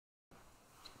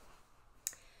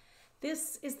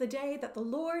This is the day that the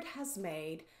Lord has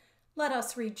made. Let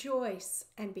us rejoice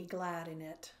and be glad in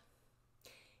it.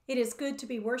 It is good to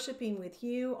be worshiping with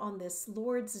you on this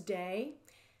Lord's Day.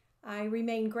 I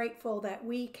remain grateful that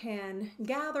we can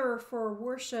gather for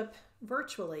worship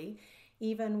virtually,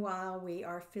 even while we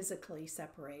are physically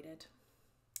separated.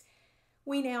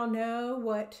 We now know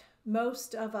what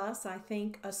most of us, I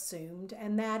think, assumed,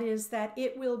 and that is that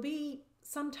it will be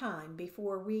some time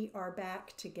before we are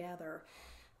back together,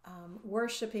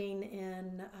 worshiping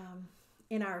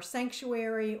in our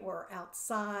sanctuary or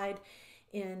outside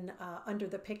under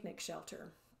the picnic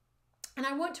shelter. And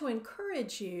I want to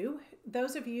encourage you,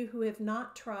 those of you who have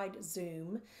not tried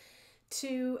Zoom,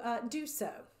 to do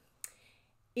so.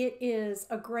 It is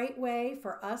a great way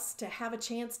for us to have a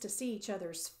chance to see each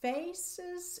other's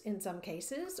faces in some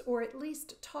cases, or at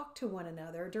least talk to one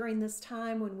another during this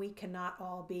time when we cannot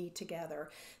all be together.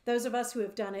 Those of us who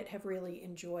have done it have really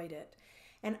enjoyed it.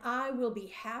 And I will be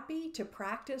happy to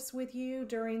practice with you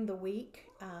during the week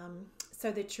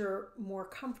so that you're more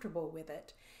comfortable with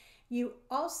it. You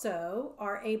also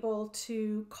are able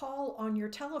to call on your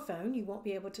telephone. You won't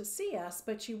be able to see us,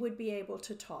 but you would be able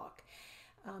to talk.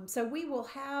 So we will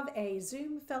have a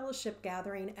Zoom fellowship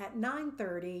gathering at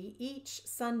 9:30 each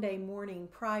Sunday morning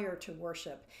prior to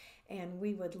worship. And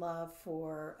we would love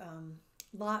for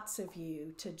lots of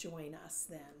you to join us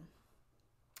then.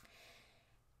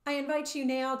 I invite you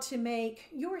now to make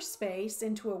your space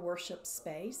into a worship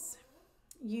space.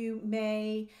 You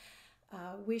may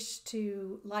wish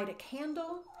to light a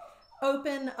candle,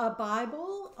 open a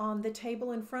Bible on the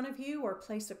table in front of you or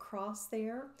place a cross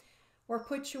there, or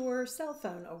put your cell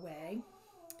phone away.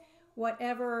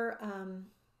 Whatever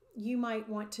you might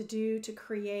want to do to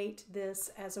create this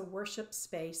as a worship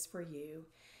space for you.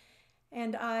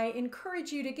 And I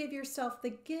encourage you to give yourself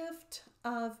the gift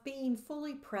of being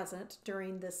fully present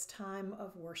during this time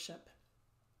of worship.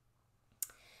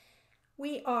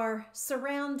 We are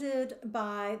surrounded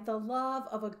by the love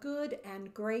of a good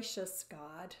and gracious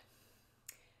God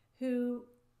who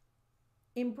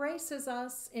embraces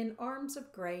us in arms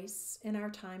of grace in our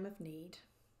time of need.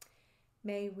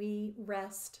 May we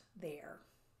rest there.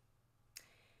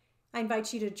 I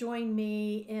invite you to join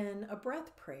me in a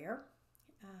breath prayer.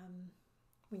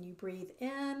 When you breathe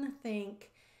in, think,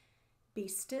 "Be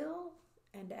still,"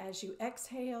 and as you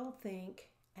exhale, think,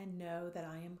 "And know that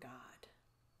I am God."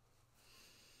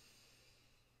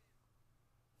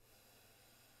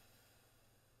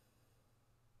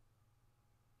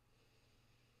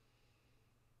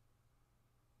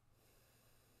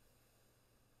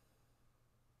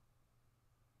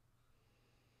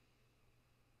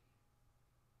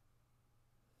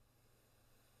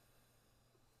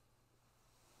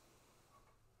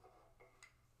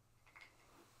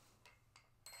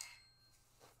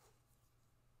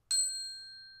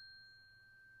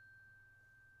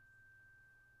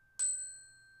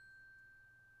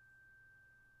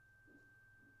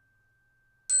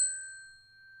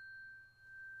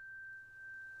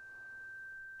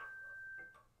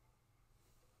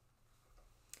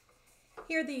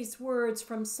 Hear these words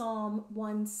from Psalm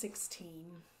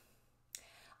 116.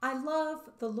 I love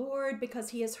the Lord because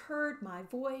he has heard my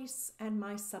voice and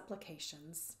my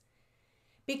supplications.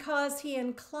 Because he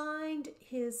inclined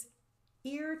his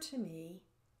ear to me,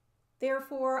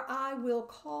 therefore I will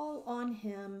call on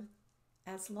him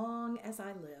as long as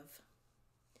I live.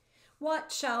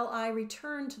 What shall I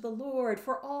return to the Lord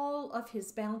for all of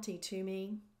his bounty to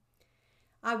me?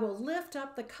 I will lift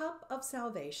up the cup of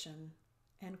salvation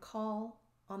and call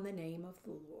on the name of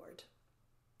the Lord.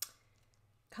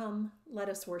 Come, let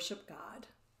us worship God.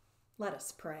 Let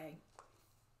us pray.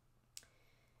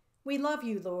 We love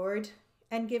you, Lord,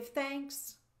 and give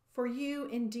thanks, for you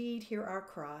indeed hear our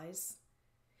cries.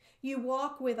 You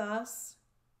walk with us,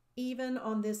 even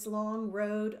on this long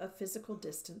road of physical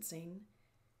distancing,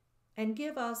 and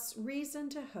give us reason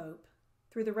to hope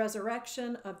through the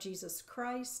resurrection of Jesus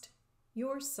Christ,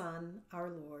 your Son, our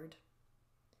Lord.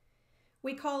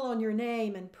 We call on your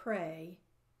name and pray,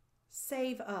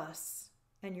 save us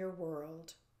and your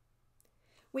world.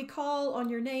 We call on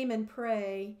your name and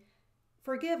pray,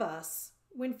 forgive us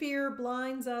when fear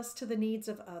blinds us to the needs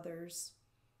of others,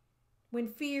 when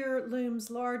fear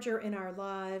looms larger in our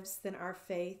lives than our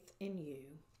faith in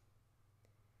you.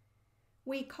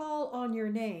 We call on your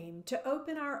name to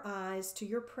open our eyes to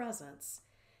your presence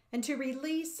and to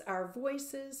release our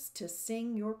voices to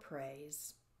sing your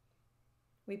praise.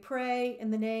 We pray in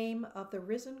the name of the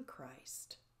risen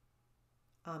Christ.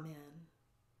 Amen.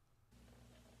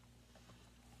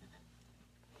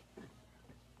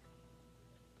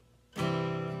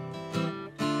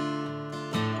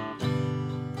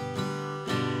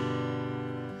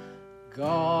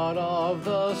 God of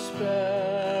the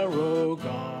sparrow,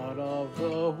 God of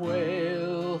the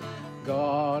whale,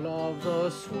 God of the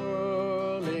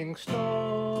swirling stars.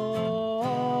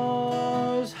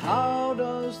 How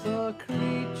does the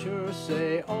creature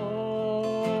say,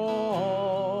 oh?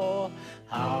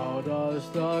 How does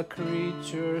the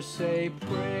creature say,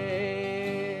 praise?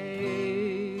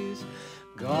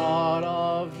 God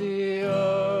of the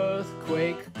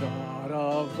earthquake, God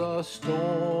of the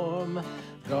storm,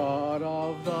 God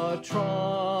of the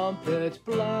trumpet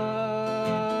blast.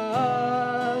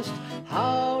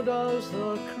 How does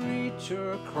the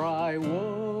creature cry,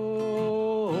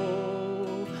 woe?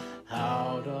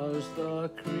 How does the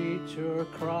creature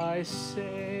cry,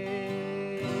 save?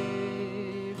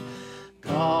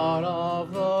 God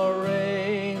of the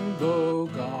rainbow,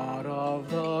 God of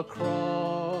the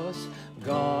cross,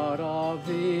 God of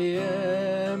the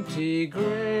empty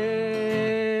grave.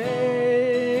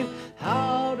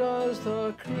 How does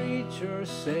the creature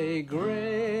say, grace?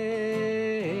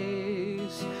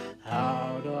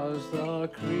 How does the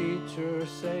creature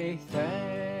say,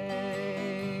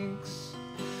 thanks?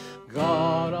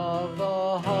 God of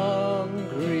the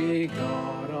hungry,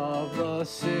 God of the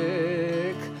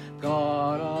sick,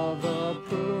 God of the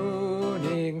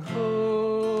pruning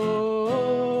hook.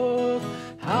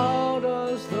 How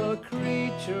does the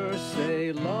creature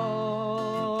say, love?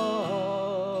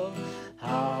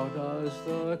 How does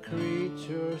the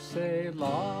creature say,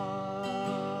 life?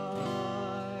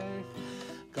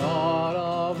 God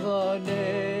of the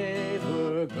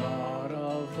neighbor, God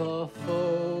of the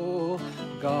foe,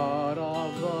 God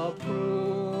of the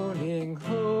pruning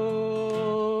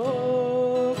hook.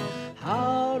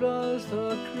 How does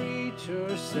the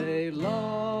creature say,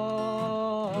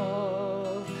 love?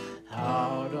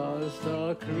 How does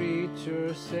the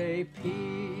creature say,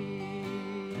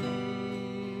 peace?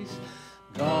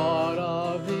 God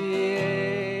of the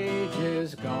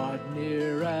ages, God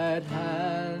near at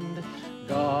hand,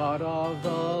 God of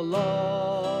the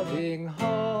loving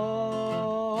heart.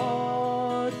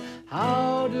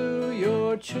 How do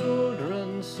your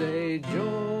children say,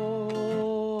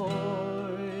 joy?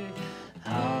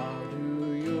 How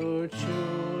do your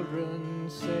children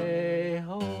say,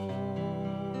 home?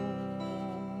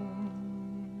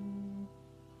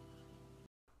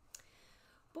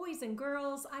 Boys and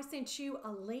girls, I sent you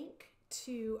a link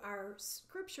to our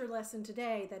scripture lesson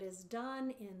today that is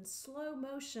done in slow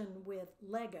motion with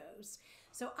Legos.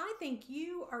 So I think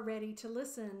you are ready to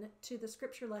listen to the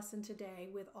scripture lesson today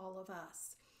with all of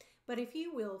us. But if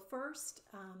you will first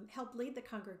help lead the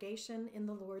congregation in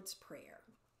the Lord's Prayer.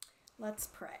 Let's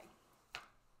pray.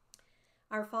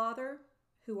 Our Father,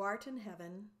 who art in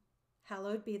heaven,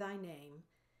 hallowed be thy name.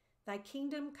 Thy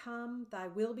kingdom come, thy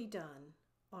will be done,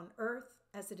 on earth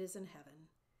as it is in heaven.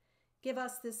 Give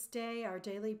us this day our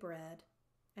daily bread,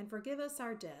 and forgive us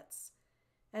our debts,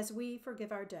 as we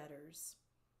forgive our debtors.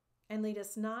 And lead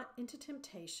us not into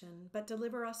temptation, but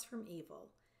deliver us from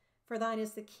evil. For thine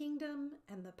is the kingdom,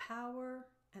 and the power,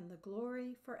 and the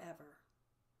glory forever.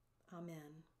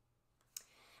 Amen.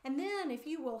 And then if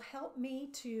you will help me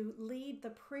to lead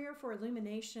the prayer for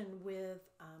illumination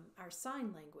with our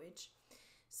sign language.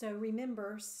 So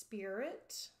remember,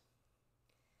 Spirit,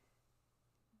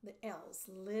 the L's,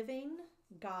 living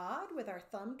God with our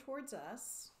thumb towards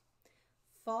us,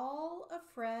 fall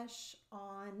afresh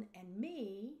on, and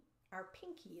me, our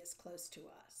pinky is close to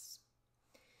us.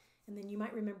 And then you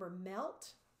might remember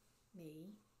melt,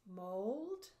 me,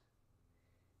 mold,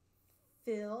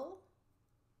 fill,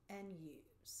 and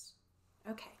use.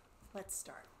 Okay, let's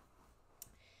start.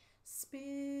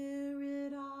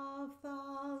 Spirit of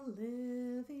the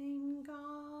living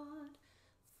God,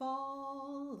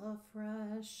 fall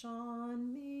afresh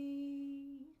on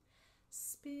me.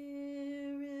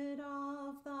 Spirit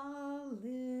of the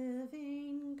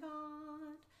living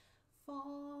God,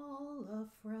 fall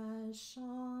afresh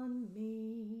on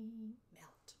me.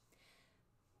 Melt.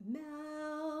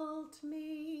 Melt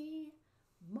me,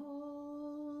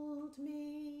 mold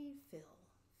me, fill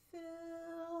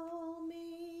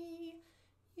me,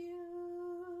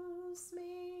 use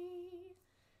me.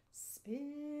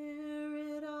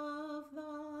 Spirit of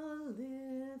the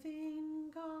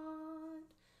living God,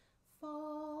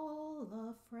 fall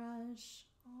afresh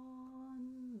on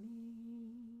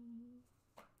me.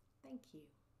 Thank you.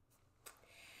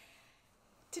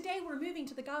 Today we're moving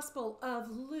to the Gospel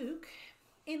of Luke.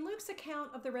 In Luke's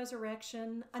account of the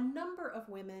resurrection, a number of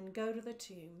women go to the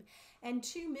tomb, and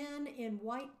two men in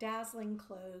white dazzling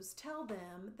clothes tell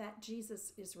them that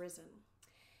Jesus is risen.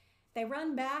 They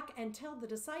run back and tell the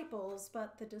disciples,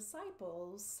 but the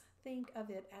disciples think of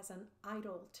it as an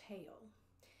idle tale.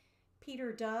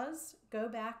 Peter does go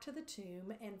back to the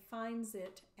tomb and finds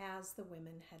it as the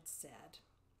women had said.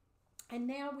 And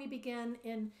now we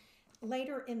begin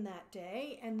later in that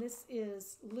day, and this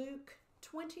is Luke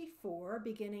 24,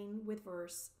 beginning with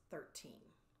verse 13.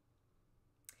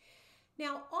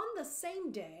 Now, on the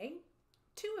same day,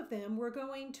 two of them were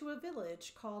going to a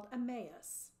village called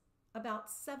Emmaus, about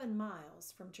 7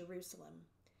 miles from Jerusalem,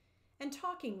 and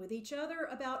talking with each other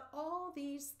about all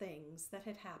these things that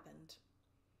had happened.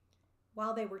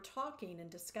 While they were talking and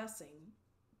discussing,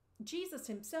 Jesus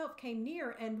himself came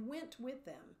near and went with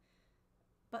them,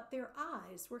 but their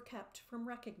eyes were kept from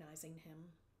recognizing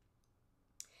him.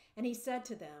 And he said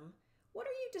to them, "What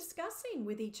are you discussing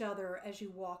with each other as you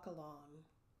walk along?"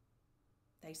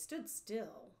 They stood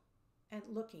still and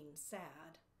looking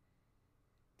sad.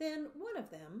 Then one of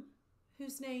them,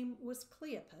 whose name was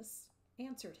Cleopas,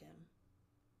 answered him,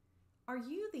 "Are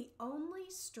you the only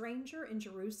stranger in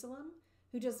Jerusalem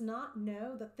who does not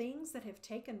know the things that have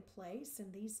taken place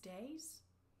in these days?"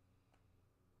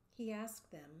 He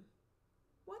asked them,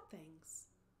 "What things?"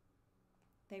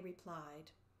 They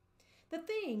replied, "The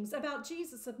things about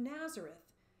Jesus of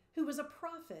Nazareth, who was a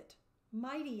prophet,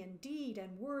 mighty in deed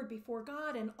and word before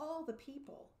God and all the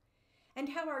people, and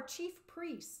how our chief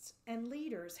priests and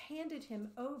leaders handed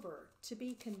him over to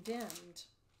be condemned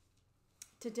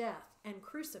to death and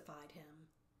crucified him.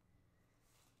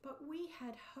 But we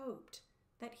had hoped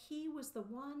that he was the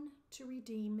one to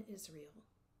redeem Israel.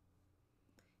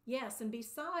 Yes, and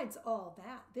besides all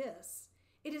this,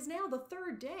 it is now the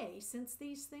 3rd day since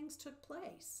these things took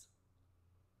place.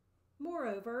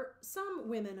 Moreover, some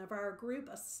women of our group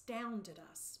astounded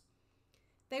us.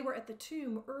 They were at the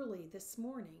tomb early this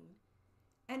morning,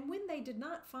 and when they did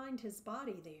not find his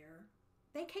body there,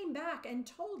 they came back and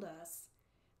told us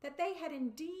that they had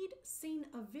indeed seen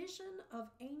a vision of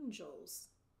angels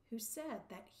who said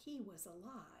that he was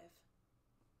alive.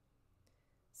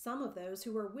 Some of those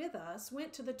who were with us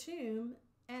went to the tomb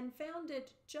and found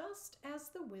it just as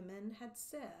the women had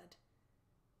said,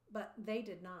 but they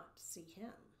did not see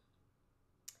him."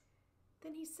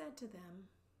 Then he said to them,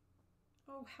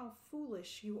 "Oh, how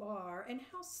foolish you are, and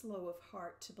how slow of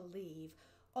heart to believe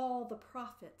all the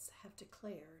prophets have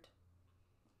declared.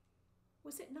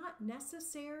 Was it not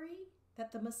necessary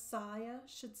that the Messiah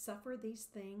should suffer these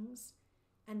things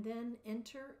and then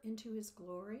enter into his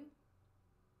glory?"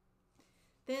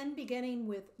 Then, beginning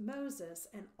with Moses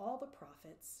and all the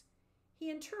prophets,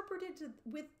 he interpreted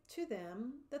to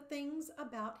them the things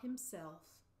about himself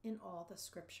in all the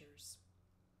scriptures.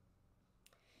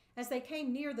 As they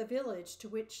came near the village to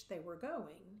which they were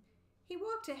going, he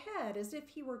walked ahead as if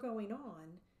he were going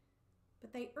on,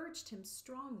 but they urged him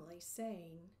strongly,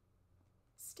 saying,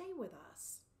 "Stay with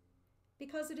us,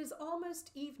 because it is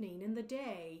almost evening and the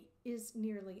day is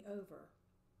nearly over."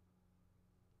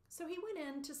 So he went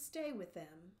in to stay with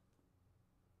them.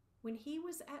 When he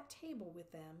was at table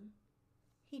with them,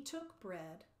 he took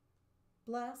bread,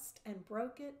 blessed and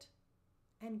broke it,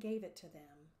 and gave it to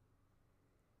them.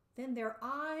 Then their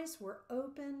eyes were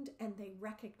opened and they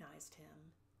recognized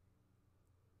him,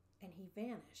 and he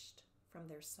vanished from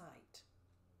their sight.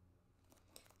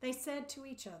 They said to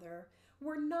each other,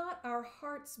 "Were not our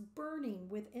hearts burning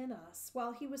within us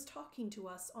while he was talking to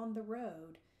us on the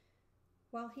road,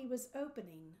 while he was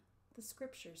opening the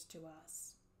scriptures to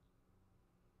us?"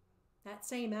 That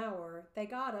same hour they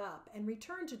got up and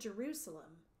returned to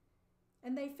Jerusalem,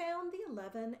 and they found the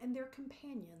 11 and their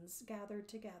companions gathered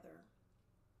together.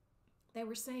 They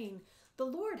were saying, "The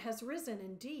Lord has risen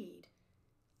indeed,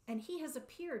 and he has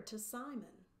appeared to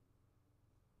Simon."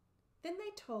 Then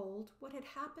they told what had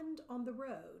happened on the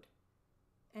road,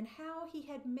 and how he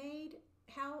had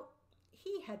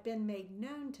been made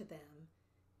known to them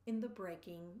in the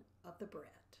breaking of the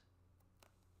bread.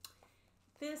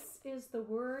 This is the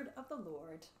word of the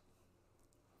Lord.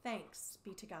 Thanks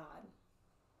be to God.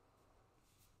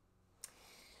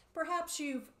 Perhaps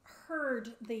you've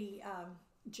heard the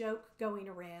joke going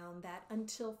around that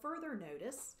until further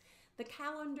notice, the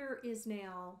calendar is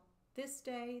now this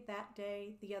day, that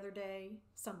day, the other day,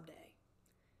 someday.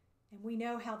 And we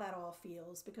know how that all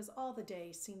feels because all the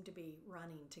days seem to be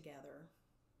running together.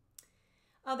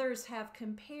 Others have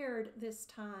compared this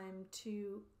time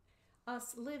to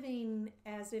us living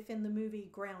as if in the movie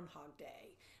Groundhog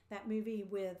Day, that movie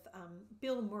with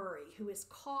Bill Murray, who is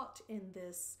caught in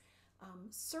this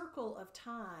circle of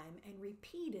time and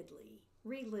repeatedly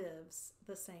relives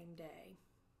the same day.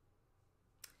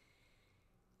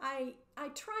 I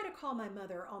try to call my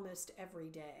mother almost every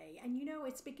day, and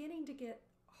it's beginning to get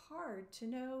hard to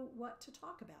know what to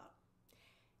talk about.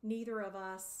 Neither of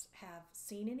us have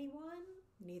seen anyone,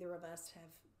 neither of us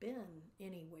have been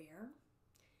anywhere.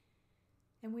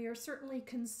 And we are certainly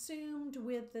consumed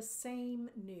with the same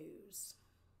news,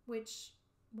 which,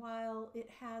 while it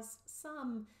has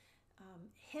some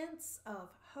hints of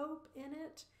hope in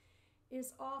it,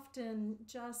 is often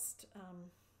just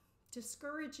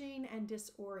discouraging and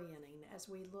disorienting as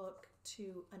we look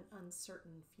to an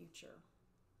uncertain future.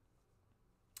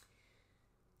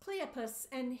 Cleopas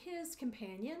and his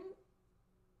companion,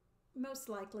 most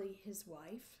likely his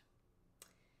wife,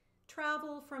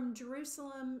 travel from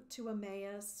Jerusalem to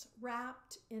Emmaus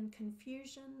wrapped in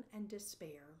confusion and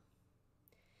despair,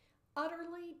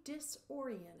 utterly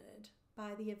disoriented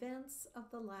by the events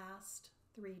of the last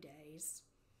 3 days.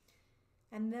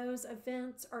 And those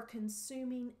events are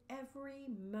consuming every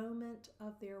moment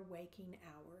of their waking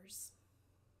hours.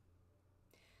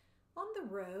 On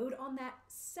the road, on that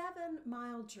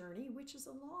 7-mile journey, which is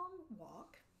a long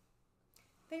walk,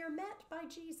 they are met by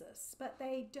Jesus, but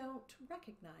they don't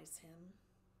recognize him.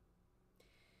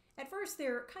 At first,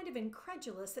 they're kind of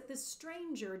incredulous that this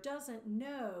stranger doesn't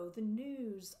know the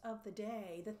news of the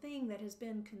day, the thing that has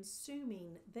been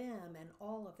consuming them and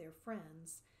all of their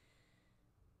friends.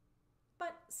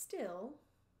 But still,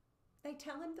 they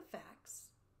tell him the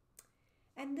facts,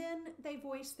 and then they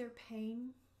voice their pain,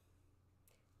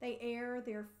 they air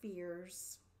their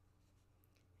fears,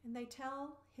 and they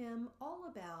tell him all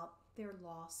about their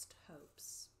lost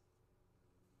hopes.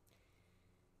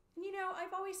 And you know,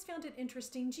 I've always found it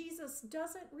interesting. Jesus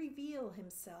doesn't reveal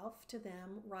himself to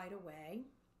them right away,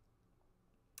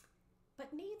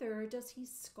 but neither does he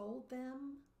scold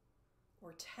them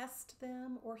or test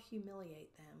them or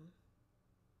humiliate them.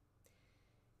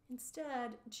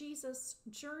 Instead, Jesus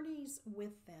journeys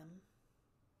with them.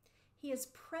 He is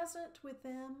present with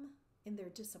them in their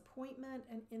disappointment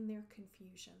and in their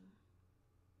confusion.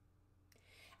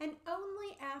 And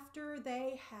only after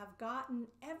they have gotten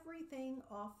everything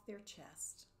off their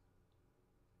chest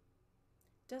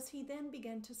does he then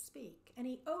begin to speak. And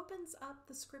he opens up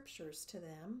the scriptures to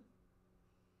them.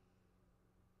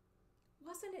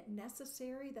 Wasn't it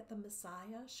necessary that the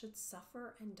Messiah should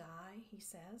suffer and die, he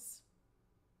says?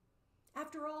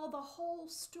 After all, the whole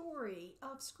story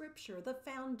of Scripture, the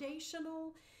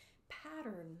foundational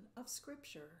pattern of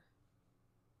Scripture,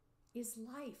 is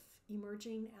life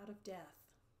emerging out of death.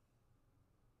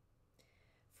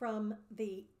 From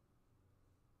the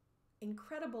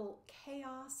incredible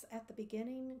chaos at the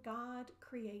beginning, God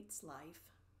creates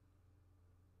life.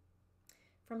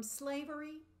 From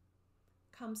slavery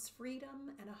comes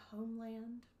freedom and a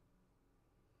homeland.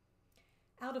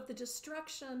 Out of the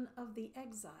destruction of the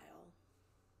exile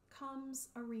comes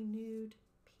a renewed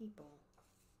people.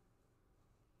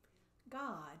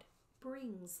 God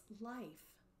brings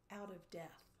life out of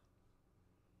death.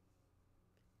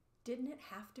 Didn't it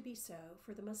have to be so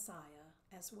for the Messiah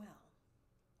as well?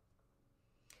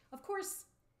 Of course,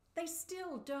 they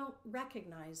still don't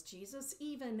recognize Jesus,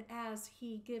 even as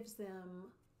he gives them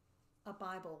a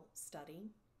Bible study.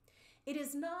 It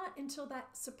is not until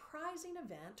that surprising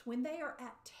event when they are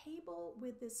at table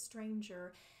with this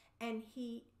stranger and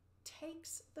he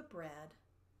takes the bread,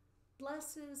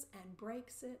 blesses and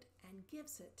breaks it, and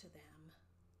gives it to them.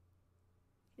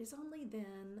 It is only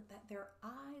then that their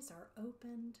eyes are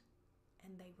opened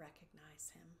and they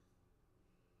recognize him.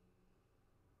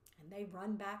 And they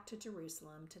run back to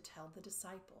Jerusalem to tell the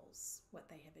disciples what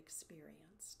they have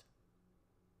experienced.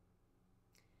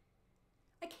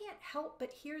 I can't help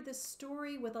but hear this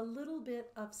story with a little bit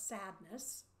of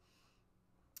sadness.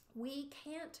 We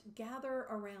can't gather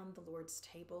around the Lord's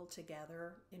table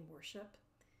together in worship.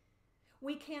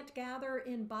 We can't gather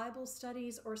in Bible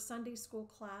studies or Sunday school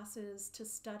classes to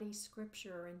study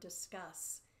Scripture and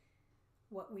discuss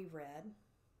what we read.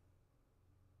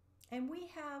 And we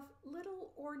have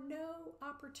little or no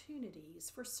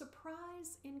opportunities for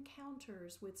surprise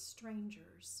encounters with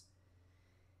strangers.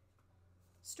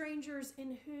 Strangers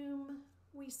in whom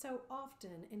we so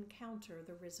often encounter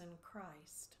the risen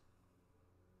Christ.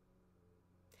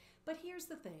 But here's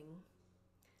the thing.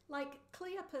 Like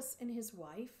Cleopas and his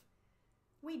wife,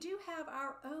 we do have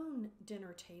our own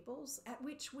dinner tables at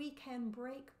which we can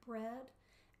break bread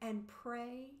and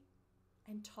pray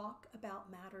and talk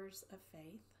about matters of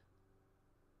faith.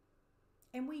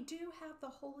 And we do have the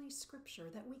Holy Scripture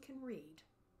that we can read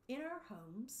in our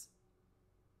homes.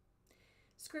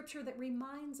 Scripture that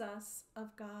reminds us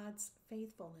of God's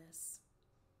faithfulness,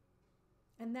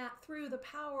 and that through the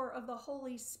power of the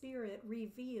Holy Spirit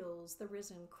reveals the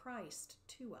risen Christ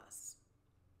to us.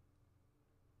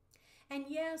 And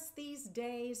yes, these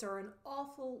days are an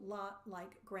awful lot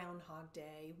like Groundhog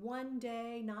Day, one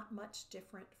day not much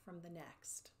different from the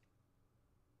next.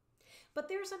 But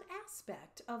there's an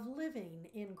aspect of living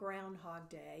in Groundhog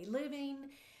Day, living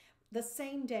the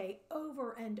same day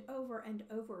over and over and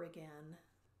over again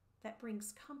that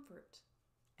brings comfort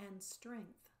and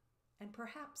strength and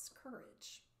perhaps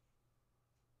courage.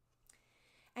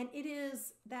 And it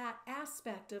is that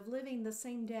aspect of living the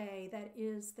same day that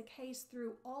is the case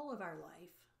through all of our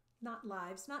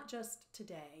lives, not just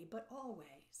today, but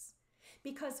always.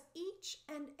 Because each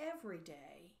and every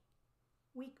day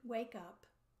we wake up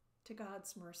to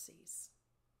God's mercies.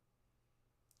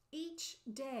 Each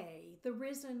day the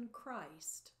risen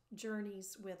Christ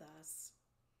journeys with us.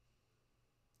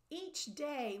 Each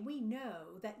day we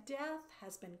know that death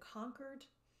has been conquered,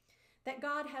 that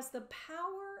God has the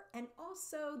power and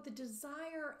also the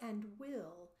desire and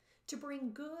will to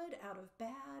bring good out of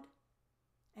bad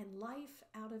and life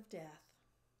out of death.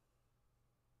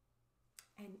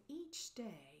 And each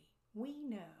day we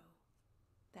know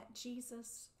that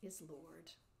Jesus is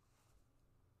Lord.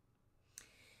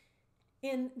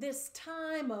 In this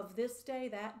time of this day,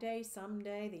 that day,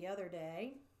 someday, the other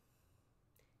day,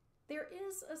 there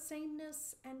is a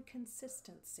sameness and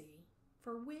consistency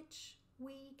for which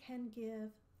we can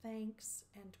give thanks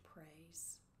and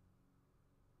praise.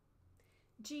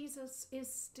 Jesus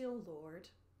is still Lord.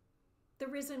 The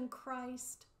risen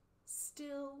Christ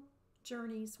still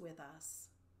journeys with us.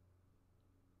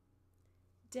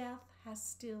 Death has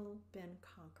still been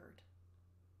conquered.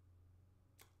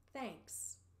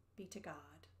 Thanks be to God.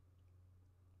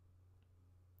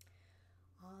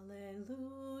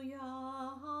 Alleluia,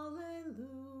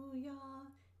 alleluia.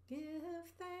 Give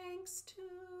thanks to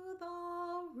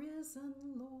the risen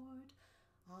Lord.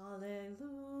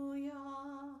 Alleluia,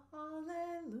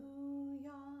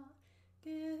 alleluia.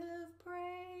 Give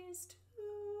praise to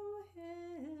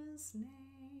his name.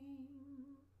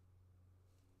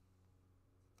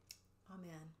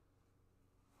 Amen.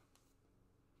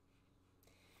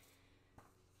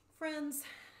 Friends,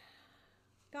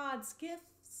 God's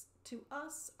gifts to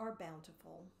us are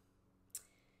bountiful.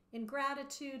 In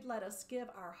gratitude, let us give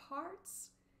our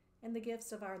hearts and the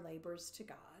gifts of our labors to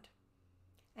God.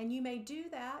 And you may do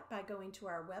that by going to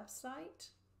our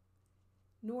website,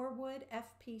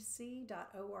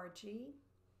 norwoodfpc.org,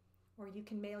 or you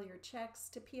can mail your checks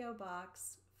to P.O.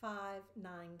 Box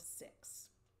 596.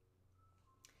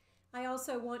 I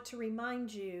also want to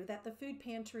remind you that the food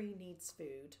pantry needs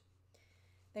food.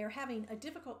 They are having a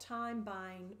difficult time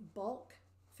buying bulk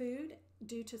food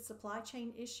due to supply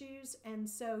chain issues, and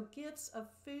so gifts of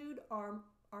food are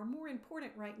more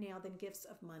important right now than gifts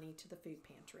of money to the food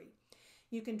pantry.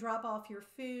 You can drop off your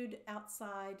food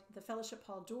outside the Fellowship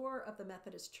Hall door of the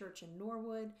Methodist Church in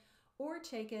Norwood, or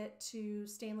take it to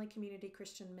Stanley Community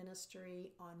Christian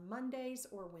Ministry on Mondays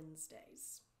or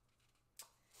Wednesdays.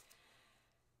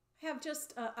 I have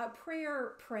just a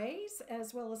prayer praise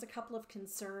as well as a couple of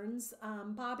concerns.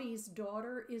 Bobby's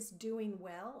daughter is doing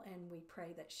well, and we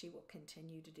pray that she will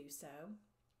continue to do so.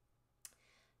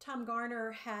 Tom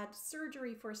Garner had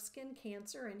surgery for skin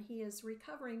cancer, and he is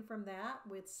recovering from that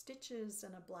with stitches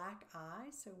and a black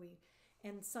eye,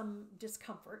 and some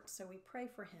discomfort, so we pray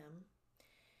for him.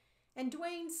 And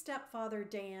Dwayne's stepfather,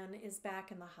 Dan, is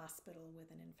back in the hospital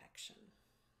with an infection.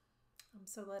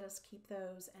 So let us keep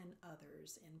those and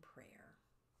others in prayer.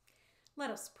 Let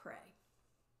us pray.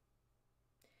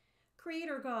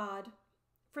 Creator God,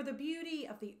 for the beauty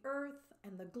of the earth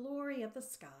and the glory of the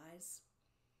skies,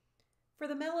 for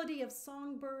the melody of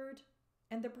songbird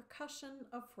and the percussion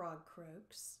of frog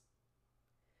croaks,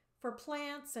 for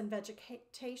plants and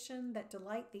vegetation that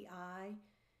delight the eye,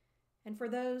 and for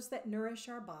those that nourish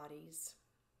our bodies,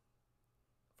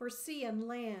 for sea and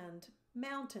land,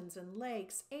 mountains and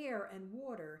lakes, air and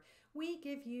water, we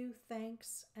give you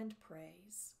thanks and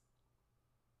praise.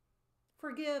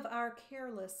 Forgive our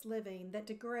careless living that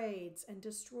degrades and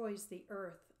destroys the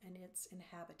earth and its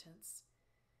inhabitants.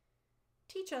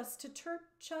 Teach us to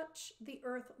touch the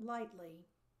earth lightly,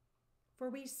 for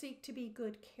we seek to be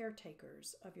good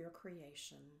caretakers of your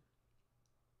creation.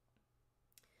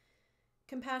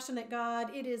 Compassionate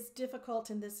God, it is difficult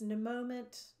in this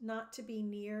moment not to be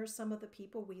near some of the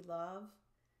people we love,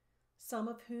 some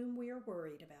of whom we are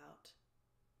worried about.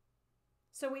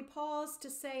 So we pause to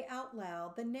say out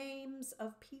loud the names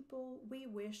of people we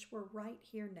wish were right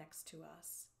here next to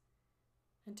us,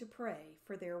 and to pray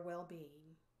for their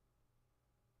well-being.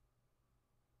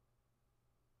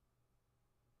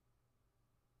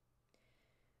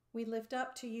 We lift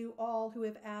up to you all who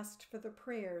have asked for the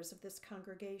prayers of this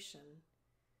congregation,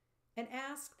 and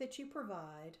ask that you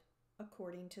provide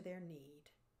according to their need.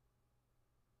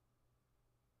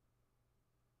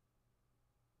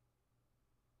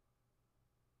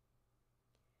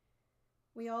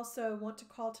 We also want to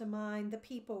call to mind the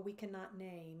people we cannot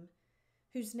name,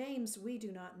 whose names we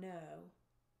do not know,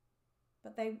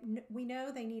 but we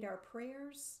know they need our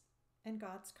prayers and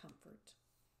God's comfort.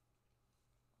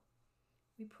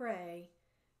 We pray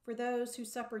for those who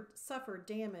suffered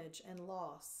damage and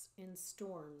loss in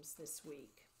storms this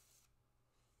week.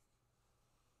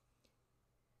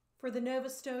 For the Nova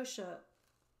Scotia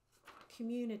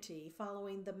community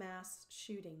following the mass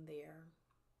shooting there.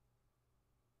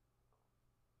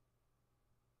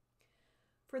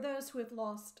 For those who have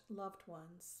lost loved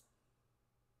ones.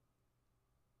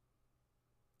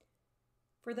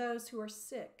 For those who are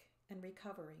sick and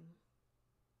recovering.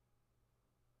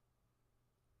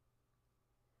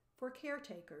 For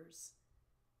caretakers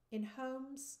in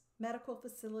homes, medical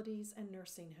facilities, and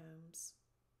nursing homes.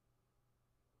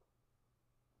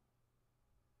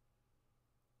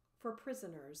 For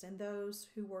prisoners and those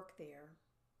who work there.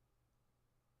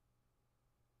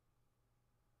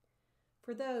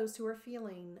 For those who are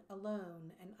feeling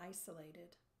alone and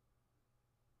isolated.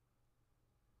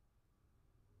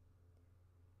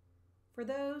 For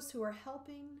those who are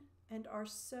helping and are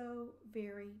so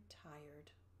very tired.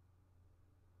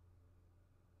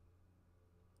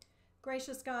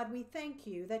 Gracious God, we thank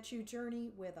you that you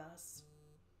journey with us.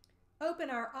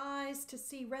 Open our eyes to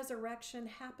see resurrection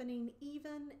happening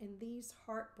even in these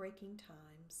heartbreaking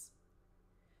times.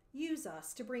 Use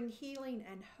us to bring healing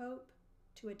and hope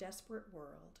to a desperate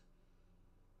world.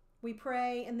 We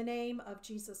pray in the name of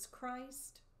Jesus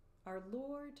Christ, our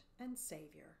Lord and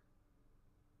Savior.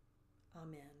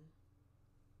 Amen.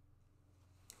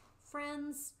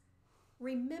 Friends,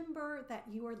 remember that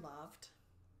you are loved.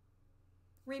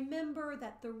 Remember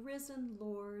that the risen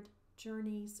Lord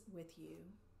journeys with you.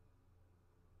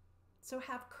 So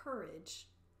have courage,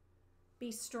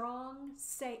 be strong,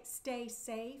 stay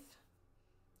safe,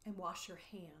 and wash your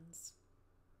hands.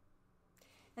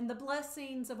 And the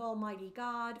blessings of Almighty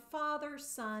God, Father,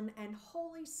 Son, and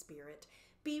Holy Spirit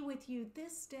be with you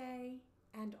this day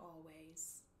and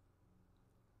always.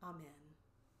 Amen.